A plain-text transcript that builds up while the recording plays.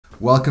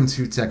Welcome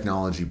to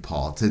Technology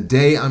Paul.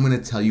 Today I'm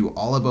going to tell you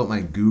all about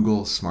my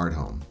Google Smart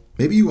Home.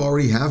 Maybe you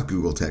already have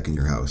Google Tech in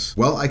your house.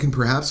 Well, I can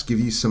perhaps give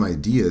you some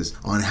ideas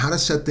on how to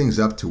set things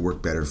up to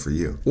work better for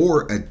you,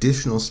 or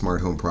additional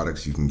smart home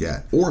products you can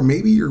get. Or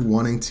maybe you're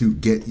wanting to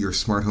get your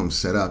smart home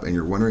set up and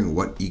you're wondering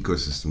what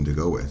ecosystem to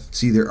go with.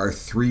 See, there are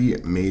three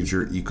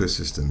major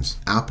ecosystems: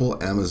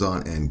 Apple,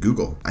 Amazon, and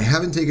Google. I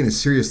haven't taken a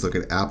serious look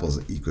at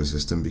Apple's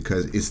ecosystem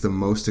because it's the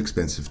most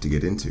expensive to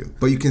get into.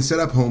 But you can set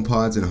up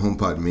HomePods and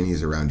HomePod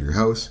minis around your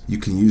house. You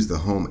can use the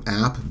Home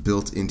app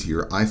built into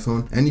your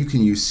iPhone, and you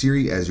can use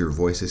Siri as your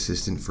voice assistant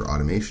for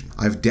automation.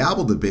 I've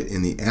dabbled a bit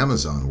in the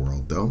Amazon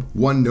world though.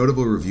 One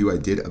notable review I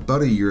did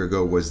about a year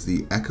ago was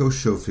the Echo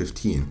Show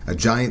 15, a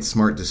giant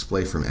smart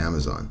display from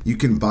Amazon. You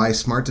can buy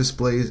smart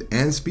displays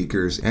and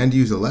speakers and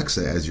use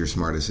Alexa as your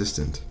smart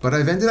assistant. But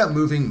I've ended up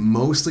moving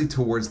mostly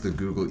towards the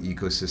Google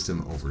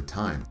ecosystem over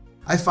time.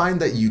 I find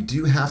that you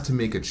do have to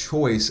make a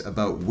choice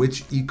about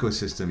which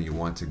ecosystem you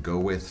want to go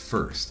with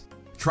first.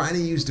 Trying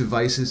to use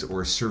devices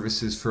or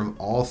services from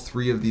all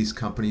three of these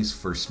companies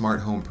for smart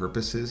home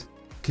purposes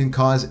can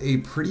cause a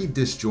pretty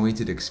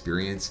disjointed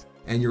experience,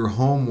 and your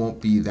home won't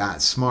be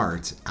that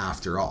smart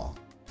after all.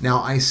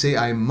 Now, I say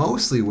I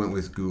mostly went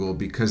with Google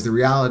because the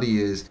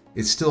reality is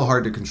it's still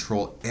hard to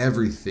control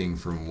everything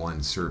from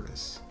one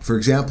service. For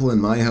example, in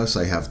my house,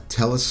 I have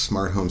TELUS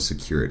Smart Home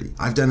Security.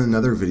 I've done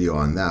another video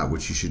on that,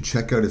 which you should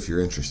check out if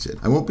you're interested.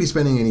 I won't be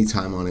spending any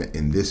time on it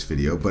in this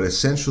video, but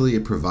essentially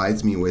it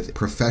provides me with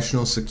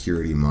professional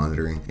security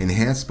monitoring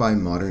enhanced by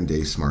modern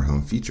day smart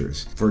home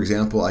features. For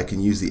example, I can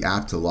use the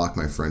app to lock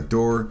my front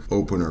door,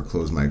 open or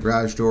close my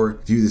garage door,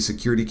 view the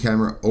security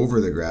camera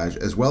over the garage,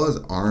 as well as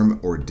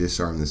arm or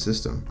disarm the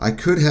system. I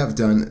could have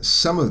done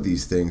some of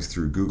these things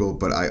through Google,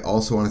 but I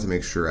also wanted to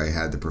make sure I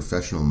had the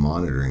professional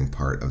monitoring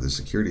part of the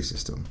security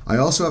system. I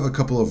also have a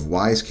couple of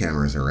Wyze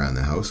cameras around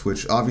the house,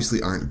 which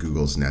obviously aren't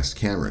Google's Nest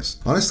cameras.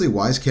 Honestly,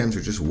 Wyze cams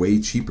are just way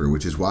cheaper,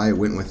 which is why I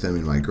went with them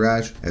in my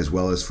garage as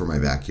well as for my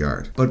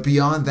backyard. But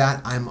beyond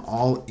that, I'm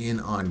all in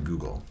on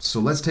Google. So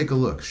let's take a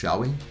look, shall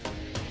we?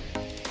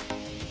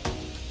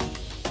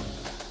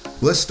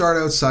 Let's start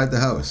outside the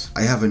house.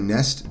 I have a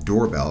Nest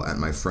doorbell at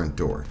my front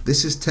door.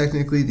 This is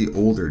technically the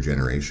older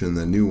generation.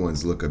 The new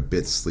ones look a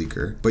bit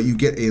sleeker, but you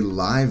get a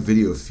live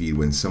video feed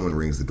when someone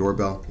rings the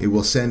doorbell. It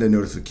will send a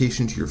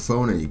notification to your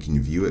phone and you can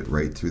view it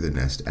right through the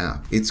Nest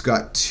app. It's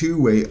got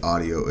two-way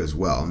audio as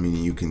well,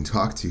 meaning you can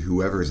talk to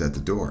whoever's at the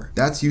door.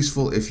 That's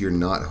useful if you're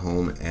not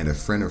home and a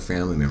friend or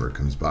family member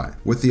comes by.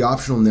 With the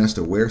optional Nest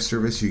Aware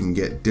service, you can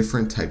get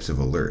different types of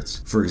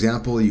alerts. For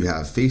example, you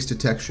have face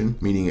detection,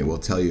 meaning it will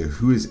tell you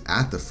who is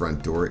at the front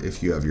door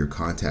if you have your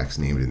contacts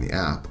named in the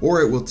app, or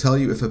it will tell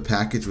you if a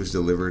package was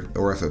delivered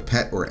or if a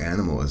pet or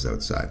animal is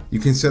outside. You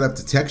can set up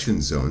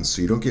detection zones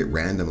so you don't get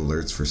random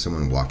alerts for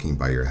someone walking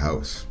by your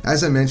house.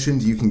 As I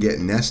mentioned, you can get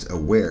Nest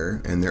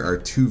Aware, and there are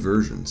two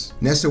versions.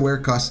 Nest Aware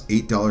costs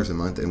 $8 a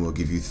month and will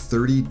give you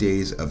 30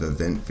 days of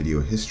event video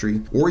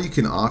history, or you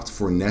can opt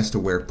for Nest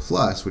Aware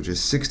Plus, which is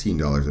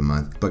 $16 a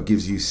month, but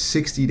gives you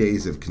 60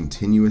 days of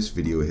continuous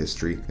video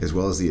history, as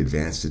well as the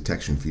advanced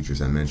detection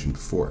features I mentioned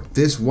before.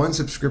 This one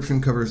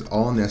subscription covers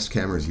all Nest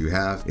cameras you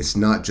have. It's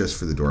not just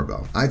for the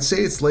doorbell. I'd say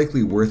it's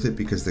likely worth it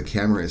because the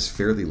camera is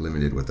fairly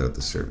limited without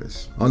the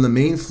service. On the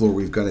main floor,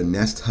 we've got a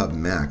Nest Hub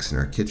Max in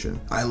our kitchen.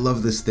 I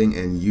love this thing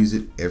and use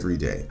it every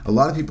day. A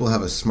lot of people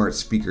have a smart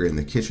speaker in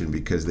the kitchen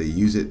because they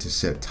use it to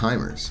set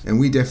timers, and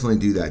we definitely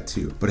do that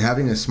too. But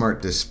having a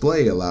smart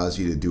display allows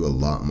you to do a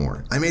lot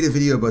more. I made a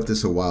video about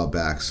this a while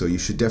back, so you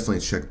should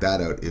definitely check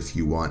that out if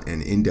you want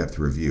an in-depth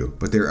review.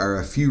 But there are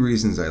a few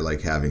reasons I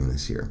like having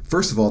this here.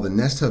 First of all, the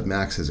Nest Hub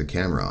Max has a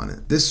camera on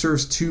it. This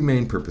serves two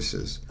main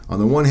purposes. On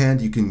the one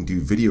hand, you can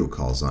do video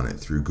calls on it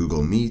through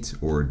Google Meet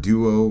or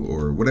Duo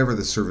or whatever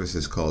the service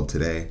is called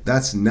today.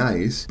 That's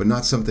nice, but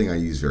not something I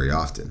use very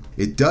often.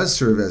 It does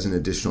serve as an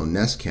additional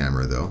Nest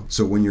camera though,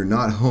 so when you're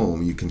not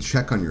home, you can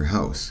check on your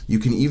house. You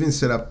can even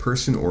set up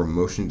person or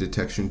motion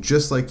detection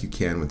just like you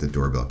can with the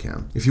doorbell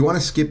cam. If you want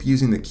to skip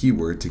using the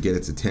keyword to get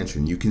its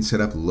attention, you can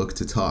set up Look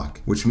to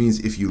Talk, which means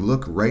if you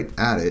look right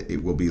at it,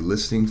 it will be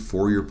listening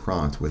for your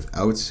prompt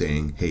without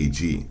saying, "Hey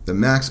G." The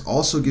Max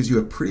also gives you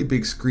a pretty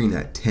big screen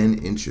at 10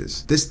 inches.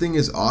 This thing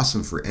is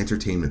awesome for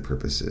entertainment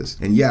purposes.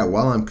 And yeah,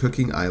 while I'm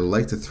cooking, I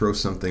like to throw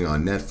something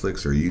on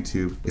Netflix or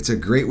YouTube. It's a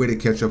great way to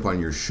catch up on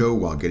your show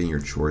while getting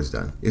your chores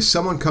done. If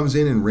someone comes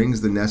in and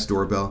rings the Nest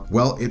doorbell,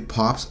 well, it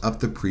pops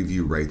up the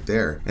preview right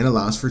there and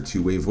allows for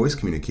two-way voice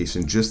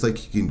communication just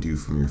like you can do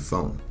from your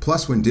phone.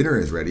 Plus, when dinner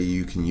is ready,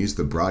 you can use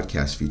the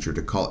broadcast feature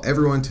to call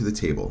everyone to the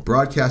table.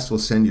 Broadcast will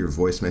send your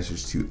voice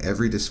message to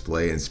every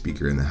display and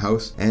speaker in the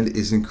house and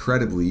is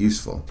incredibly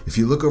useful. If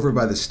you look over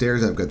by the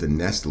stairs, I've got the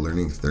Nest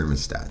Learning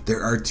Thermostat. thermostat.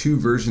 There are two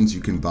versions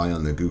you can buy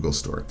on the Google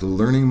store, the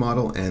learning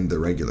model and the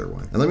regular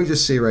one. And let me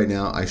just say right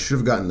now, I should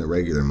have gotten the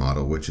regular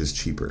model, which is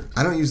cheaper.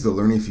 I don't use the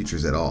learning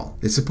features at all.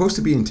 It's supposed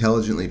to be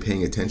intelligently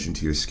paying attention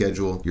to your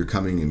schedule, your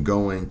coming and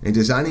going, and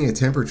designing a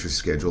temperature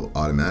schedule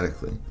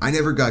automatically. I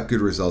never got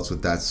good results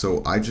with that,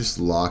 so I just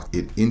locked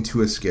it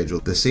into a schedule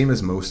the same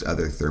as most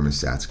other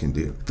thermostats can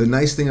do. The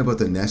nice thing about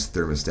the Nest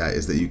thermostat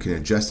is that you can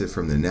adjust it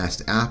from the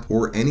Nest app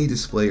or any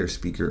display or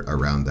speaker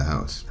around the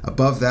house.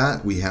 Above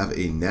that, we have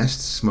a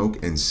Nest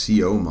smoke and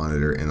CO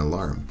monitor and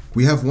alarm.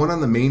 We have one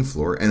on the main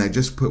floor, and I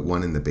just put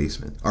one in the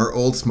basement. Our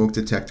old smoke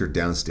detector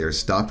downstairs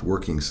stopped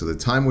working, so the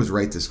time was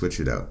right to switch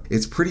it out.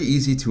 It's pretty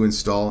easy to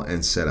install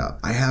and set up.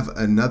 I have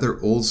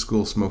another old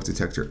school smoke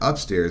detector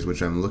upstairs,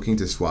 which I'm looking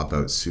to swap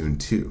out soon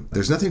too.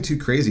 There's nothing too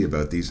crazy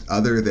about these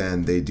other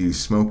than they do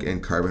smoke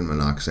and carbon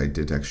monoxide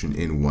detection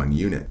in one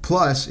unit.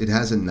 Plus, it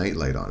has a night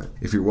light on it.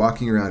 If you're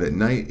walking around at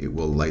night, it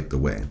will light the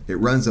way. It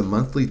runs a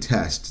monthly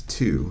test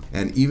too,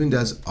 and even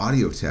does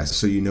audio tests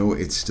so you know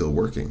it's still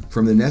working.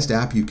 From the Nest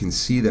app, you can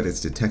see that it's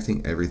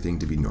detecting everything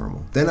to be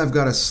normal. Then I've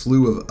got a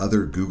slew of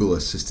other Google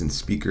Assistant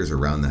speakers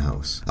around the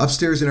house.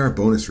 Upstairs in our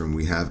bonus room,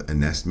 we have a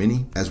Nest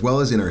Mini, as well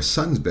as in our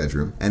son's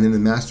bedroom, and in the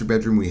master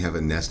bedroom, we have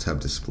a Nest Hub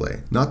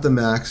display. Not the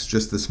Max,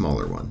 just the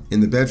smaller one. In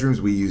the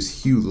bedrooms, we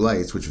use Hue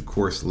lights, which of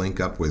course link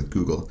up with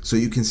Google, so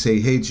you can say,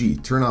 hey G,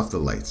 turn off the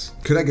lights.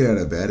 Could I get out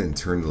of bed and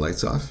turn the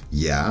lights off?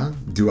 Yeah.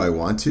 Do I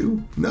want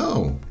to?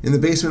 No. In the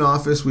basement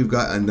office, we've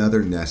got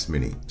another Nest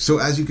Mini. So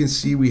as you can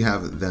see, we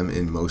have them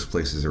in most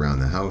places around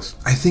the house.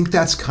 I think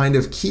that's kind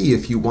of key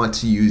if you want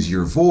to use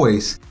your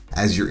voice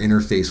as your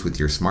interface with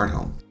your smart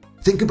home.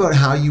 Think about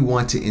how you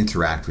want to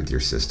interact with your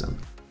system.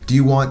 Do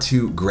you want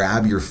to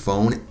grab your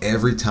phone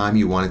every time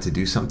you want it to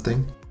do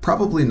something?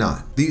 Probably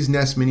not. These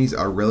Nest Minis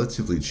are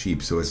relatively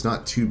cheap, so it's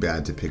not too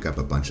bad to pick up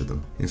a bunch of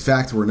them. In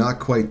fact, we're not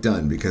quite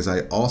done because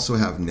I also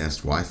have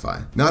Nest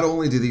Wi-Fi. Not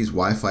only do these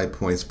Wi-Fi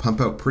points pump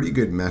out pretty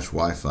good mesh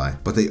Wi-Fi,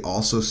 but they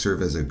also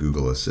serve as a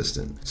Google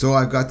Assistant. So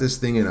I've got this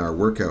thing in our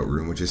workout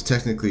room, which is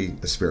technically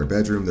a spare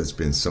bedroom that's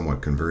been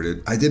somewhat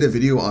converted. I did a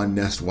video on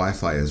Nest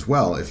Wi-Fi as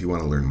well if you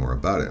want to learn more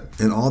about it.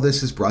 And all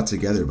this is brought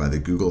together by the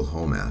Google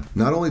Home app.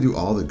 Not only do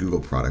all the Google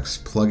products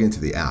plug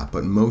into the app,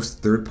 but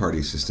most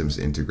third-party systems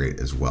integrate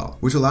as well,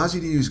 which allows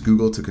you to use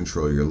Google to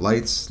control your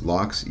lights,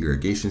 locks,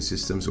 irrigation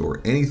systems, or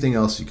anything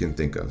else you can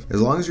think of.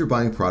 As long as you're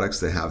buying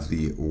products that have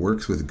the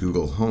Works with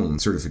Google Home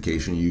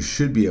certification, you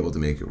should be able to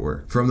make it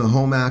work. From the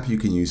Home app, you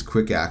can use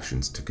quick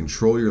actions to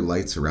control your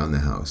lights around the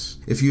house.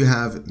 If you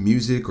have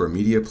music or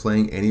media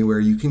playing anywhere,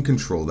 you can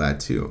control that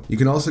too. You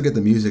can also get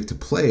the music to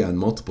play on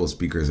multiple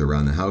speakers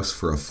around the house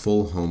for a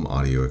full home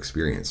audio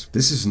experience.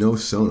 This is no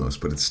Sonos,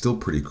 but it's still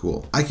pretty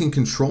cool. I can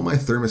control my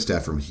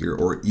thermostat from here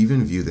or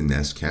even view the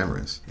Nest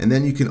cameras. And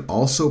then you can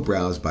also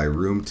browse by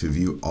room to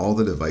view all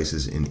the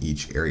devices in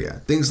each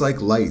area. Things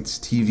like lights,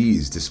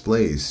 TVs,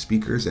 displays,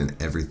 speakers, and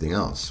everything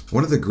else.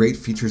 One of the great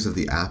features of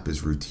the app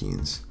is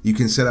routines. You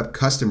can set up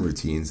custom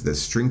routines that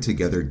string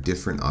together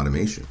different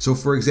automation. So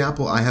for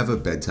example, I have a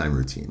bedtime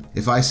routine.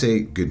 If I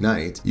say good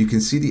night, you can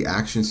see the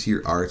actions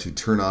here are to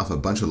turn off a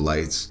bunch of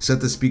lights,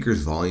 set the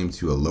speaker's volume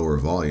to a lower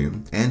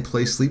volume, and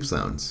play sleep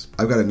sounds.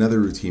 I've got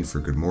another routine for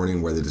good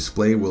morning where the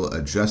display will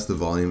adjust the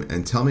volume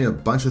and tell me a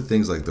bunch of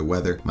things like the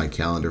weather, my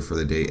calendar for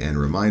the day,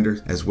 and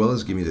reminders, as well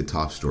as give me the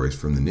top stories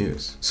from the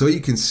news. So you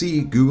can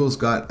see Google's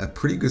got a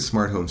pretty good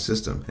smart home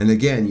system. And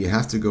again, you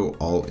have to go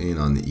all in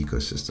on the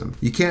ecosystem.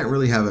 You can't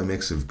really have a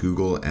mix of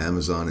Google,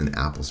 Amazon, and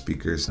Apple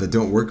speakers that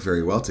don't work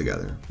very well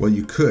together. Well,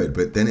 you could,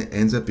 but then it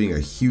ends up being a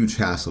huge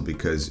hassle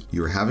because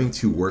you're having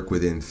to work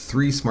within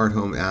 3 smart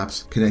home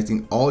apps,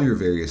 connecting all your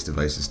various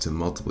devices to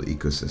multiple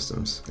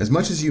ecosystems. As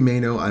much as you may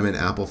know I'm an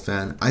Apple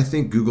fan, I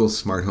think Google's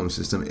smart home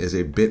system is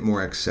a bit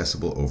more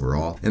accessible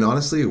overall, and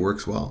honestly, it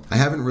works well. I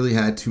haven't really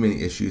had too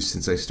many issues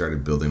since I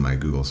started building my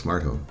Google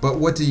smart home. But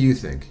what do you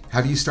think?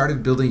 Have you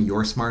started building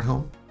your smart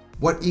home?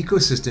 What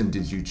ecosystem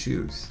did you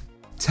choose?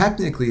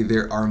 Technically,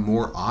 there are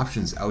more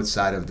options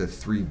outside of the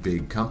 3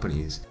 big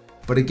companies,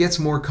 but it gets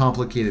more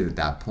complicated at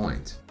that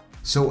point.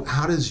 So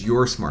how does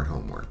your smart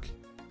home work?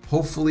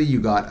 Hopefully you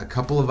got a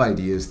couple of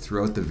ideas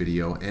throughout the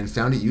video and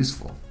found it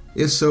useful.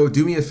 If so,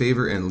 do me a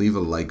favor and leave a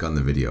like on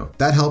the video.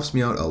 That helps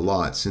me out a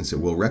lot since it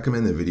will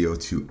recommend the video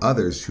to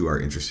others who are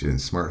interested in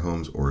smart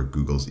homes or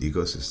Google's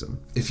ecosystem.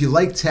 If you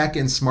like tech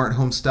and smart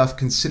home stuff,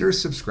 consider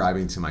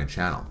subscribing to my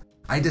channel.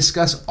 I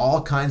discuss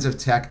all kinds of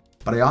tech,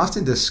 but I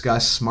often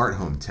discuss smart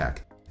home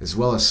tech, as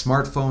well as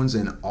smartphones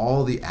and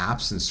all the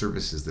apps and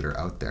services that are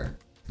out there.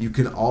 You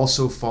can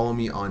also follow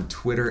me on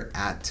Twitter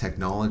at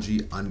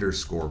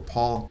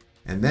technology_Paul.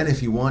 And then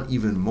if you want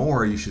even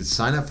more, you should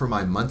sign up for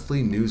my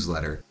monthly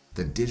newsletter,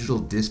 The Digital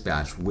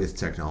Dispatch with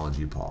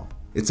Technology Paul.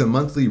 It's a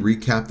monthly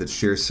recap that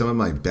shares some of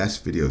my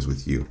best videos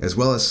with you, as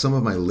well as some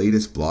of my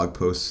latest blog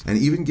posts, and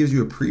even gives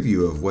you a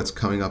preview of what's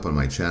coming up on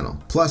my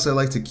channel. Plus, I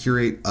like to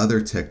curate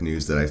other tech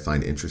news that I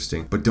find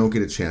interesting, but don't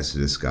get a chance to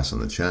discuss on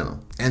the channel.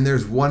 And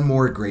there's one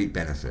more great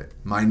benefit.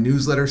 My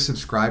newsletter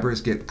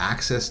subscribers get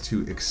access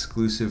to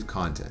exclusive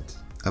content.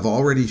 I've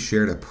already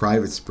shared a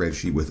private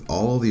spreadsheet with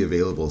all the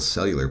available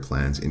cellular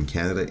plans in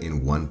Canada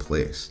in one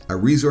place. A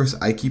resource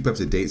I keep up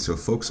to date so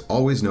folks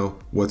always know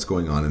what's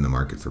going on in the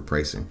market for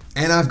pricing.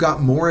 And I've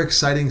got more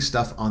exciting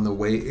stuff on the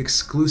way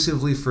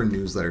exclusively for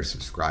newsletter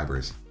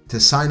subscribers. To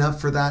sign up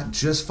for that,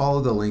 just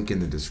follow the link in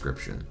the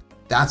description.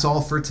 That's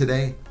all for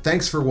today.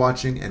 Thanks for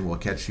watching, and we'll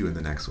catch you in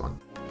the next one.